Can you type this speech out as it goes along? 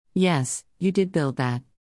Yes, you did build that.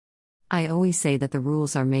 I always say that the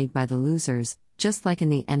rules are made by the losers, just like in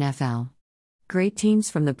the NFL. Great teams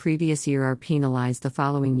from the previous year are penalized the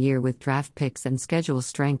following year with draft picks and schedule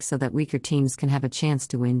strength so that weaker teams can have a chance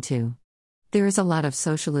to win too. There is a lot of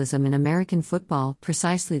socialism in American football,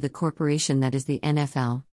 precisely the corporation that is the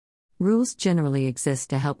NFL. Rules generally exist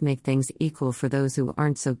to help make things equal for those who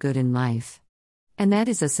aren't so good in life. And that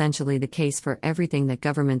is essentially the case for everything that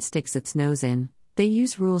government sticks its nose in. They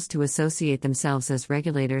use rules to associate themselves as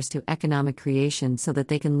regulators to economic creation so that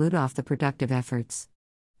they can loot off the productive efforts.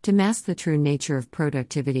 To mask the true nature of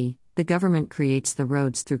productivity, the government creates the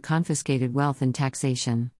roads through confiscated wealth and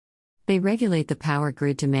taxation. They regulate the power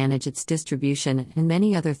grid to manage its distribution and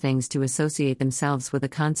many other things to associate themselves with a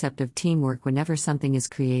concept of teamwork whenever something is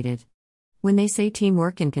created. When they say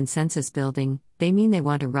teamwork and consensus building, they mean they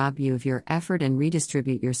want to rob you of your effort and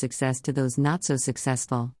redistribute your success to those not so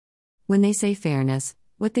successful. When they say fairness,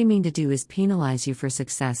 what they mean to do is penalize you for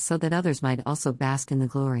success so that others might also bask in the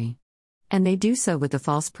glory. And they do so with the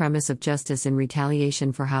false premise of justice in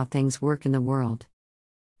retaliation for how things work in the world.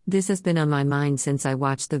 This has been on my mind since I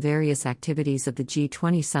watched the various activities of the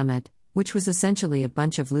G20 summit, which was essentially a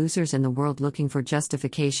bunch of losers in the world looking for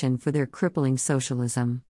justification for their crippling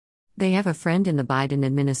socialism. They have a friend in the Biden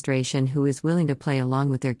administration who is willing to play along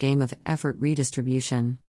with their game of effort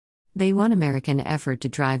redistribution. They want American effort to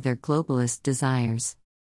drive their globalist desires.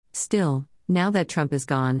 Still, now that Trump is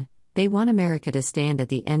gone, they want America to stand at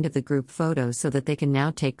the end of the group photo so that they can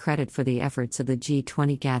now take credit for the efforts of the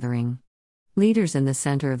G20 gathering. Leaders in the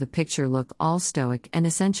center of the picture look all stoic and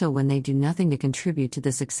essential when they do nothing to contribute to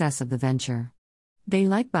the success of the venture. They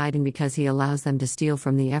like Biden because he allows them to steal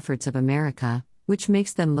from the efforts of America, which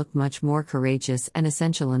makes them look much more courageous and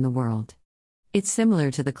essential in the world. It's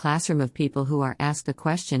similar to the classroom of people who are asked a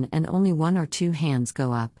question and only one or two hands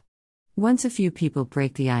go up. Once a few people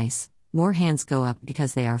break the ice, more hands go up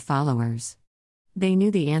because they are followers. They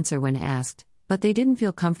knew the answer when asked, but they didn't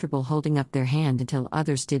feel comfortable holding up their hand until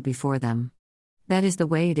others did before them. That is the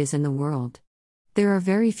way it is in the world. There are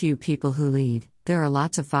very few people who lead, there are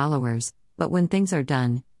lots of followers, but when things are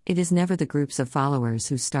done, it is never the groups of followers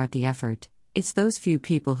who start the effort. It's those few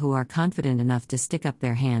people who are confident enough to stick up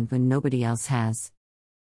their hand when nobody else has.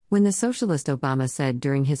 When the socialist Obama said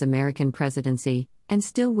during his American presidency, and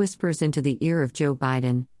still whispers into the ear of Joe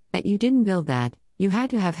Biden, that you didn't build that, you had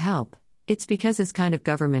to have help, it's because his kind of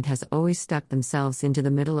government has always stuck themselves into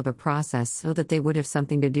the middle of a process so that they would have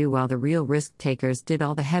something to do while the real risk takers did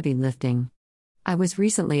all the heavy lifting. I was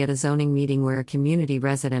recently at a zoning meeting where a community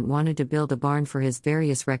resident wanted to build a barn for his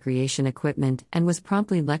various recreation equipment and was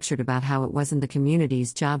promptly lectured about how it wasn't the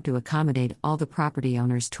community's job to accommodate all the property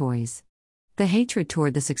owner's toys. The hatred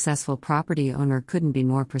toward the successful property owner couldn't be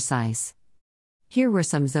more precise. Here were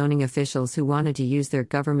some zoning officials who wanted to use their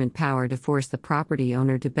government power to force the property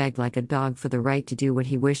owner to beg like a dog for the right to do what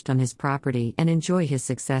he wished on his property and enjoy his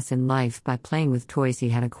success in life by playing with toys he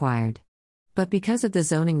had acquired. But because of the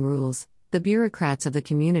zoning rules, the bureaucrats of the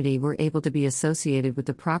community were able to be associated with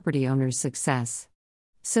the property owner's success.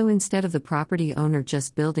 So instead of the property owner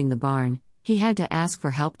just building the barn, he had to ask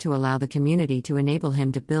for help to allow the community to enable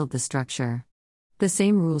him to build the structure. The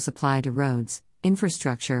same rules apply to roads,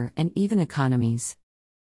 infrastructure, and even economies.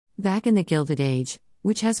 Back in the Gilded Age,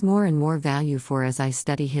 which has more and more value for as I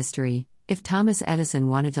study history, if Thomas Edison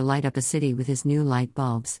wanted to light up a city with his new light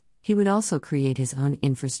bulbs, he would also create his own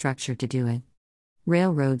infrastructure to do it.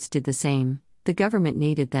 Railroads did the same. The government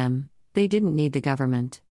needed them, they didn't need the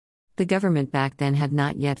government. The government back then had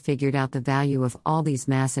not yet figured out the value of all these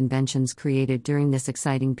mass inventions created during this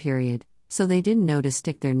exciting period, so they didn't know to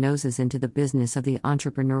stick their noses into the business of the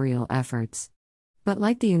entrepreneurial efforts. But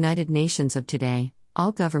like the United Nations of today,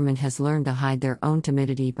 all government has learned to hide their own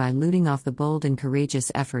timidity by looting off the bold and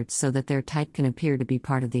courageous efforts so that their type can appear to be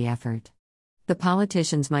part of the effort. The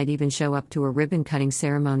politicians might even show up to a ribbon-cutting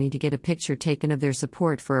ceremony to get a picture taken of their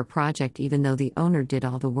support for a project even though the owner did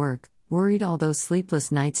all the work, worried all those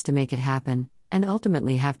sleepless nights to make it happen, and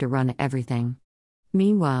ultimately have to run everything.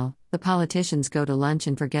 Meanwhile, the politicians go to lunch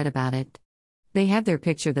and forget about it. They have their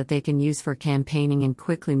picture that they can use for campaigning and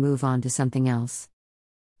quickly move on to something else.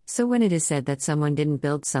 So when it is said that someone didn't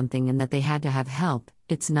build something and that they had to have help,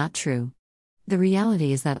 it's not true. The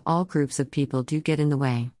reality is that all groups of people do get in the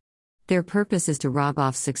way. Their purpose is to rob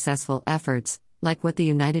off successful efforts, like what the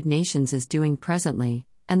United Nations is doing presently,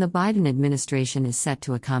 and the Biden administration is set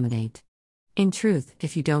to accommodate. In truth,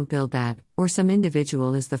 if you don't build that, or some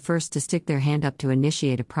individual is the first to stick their hand up to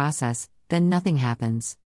initiate a process, then nothing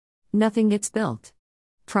happens. Nothing gets built.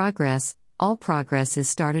 All progress is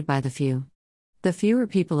started by the few. The fewer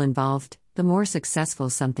people involved, the more successful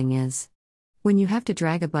something is. When you have to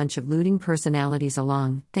drag a bunch of looting personalities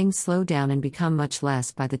along, things slow down and become much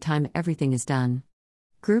less by the time everything is done.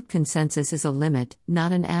 Group consensus is a limit,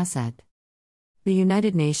 not an asset. The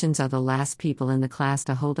United Nations are the last people in the class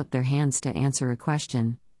to hold up their hands to answer a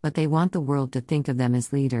question, but they want the world to think of them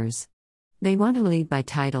as leaders. They want to lead by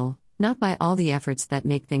title, not by all the efforts that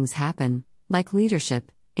make things happen, like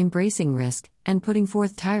leadership, embracing risk, and putting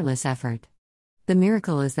forth tireless effort. The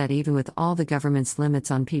miracle is that even with all the government's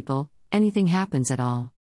limits on people, anything happens at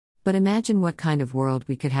all. But imagine what kind of world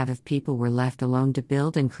we could have if people were left alone to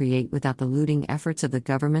build and create without the looting efforts of the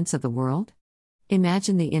governments of the world?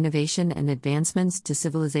 Imagine the innovation and advancements to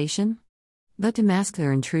civilization? But to mask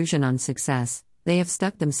their intrusion on success, they have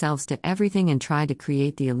stuck themselves to everything and tried to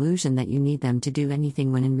create the illusion that you need them to do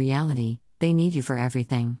anything when in reality, they need you for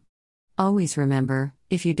everything. Always remember,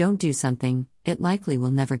 if you don't do something, it likely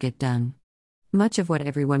will never get done. Much of what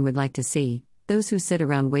everyone would like to see, those who sit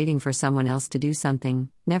around waiting for someone else to do something,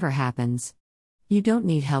 never happens. You don't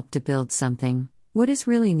need help to build something. What is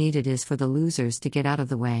really needed is for the losers to get out of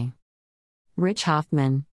the way. Rich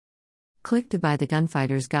Hoffman. Click to buy the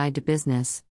Gunfighter's Guide to Business.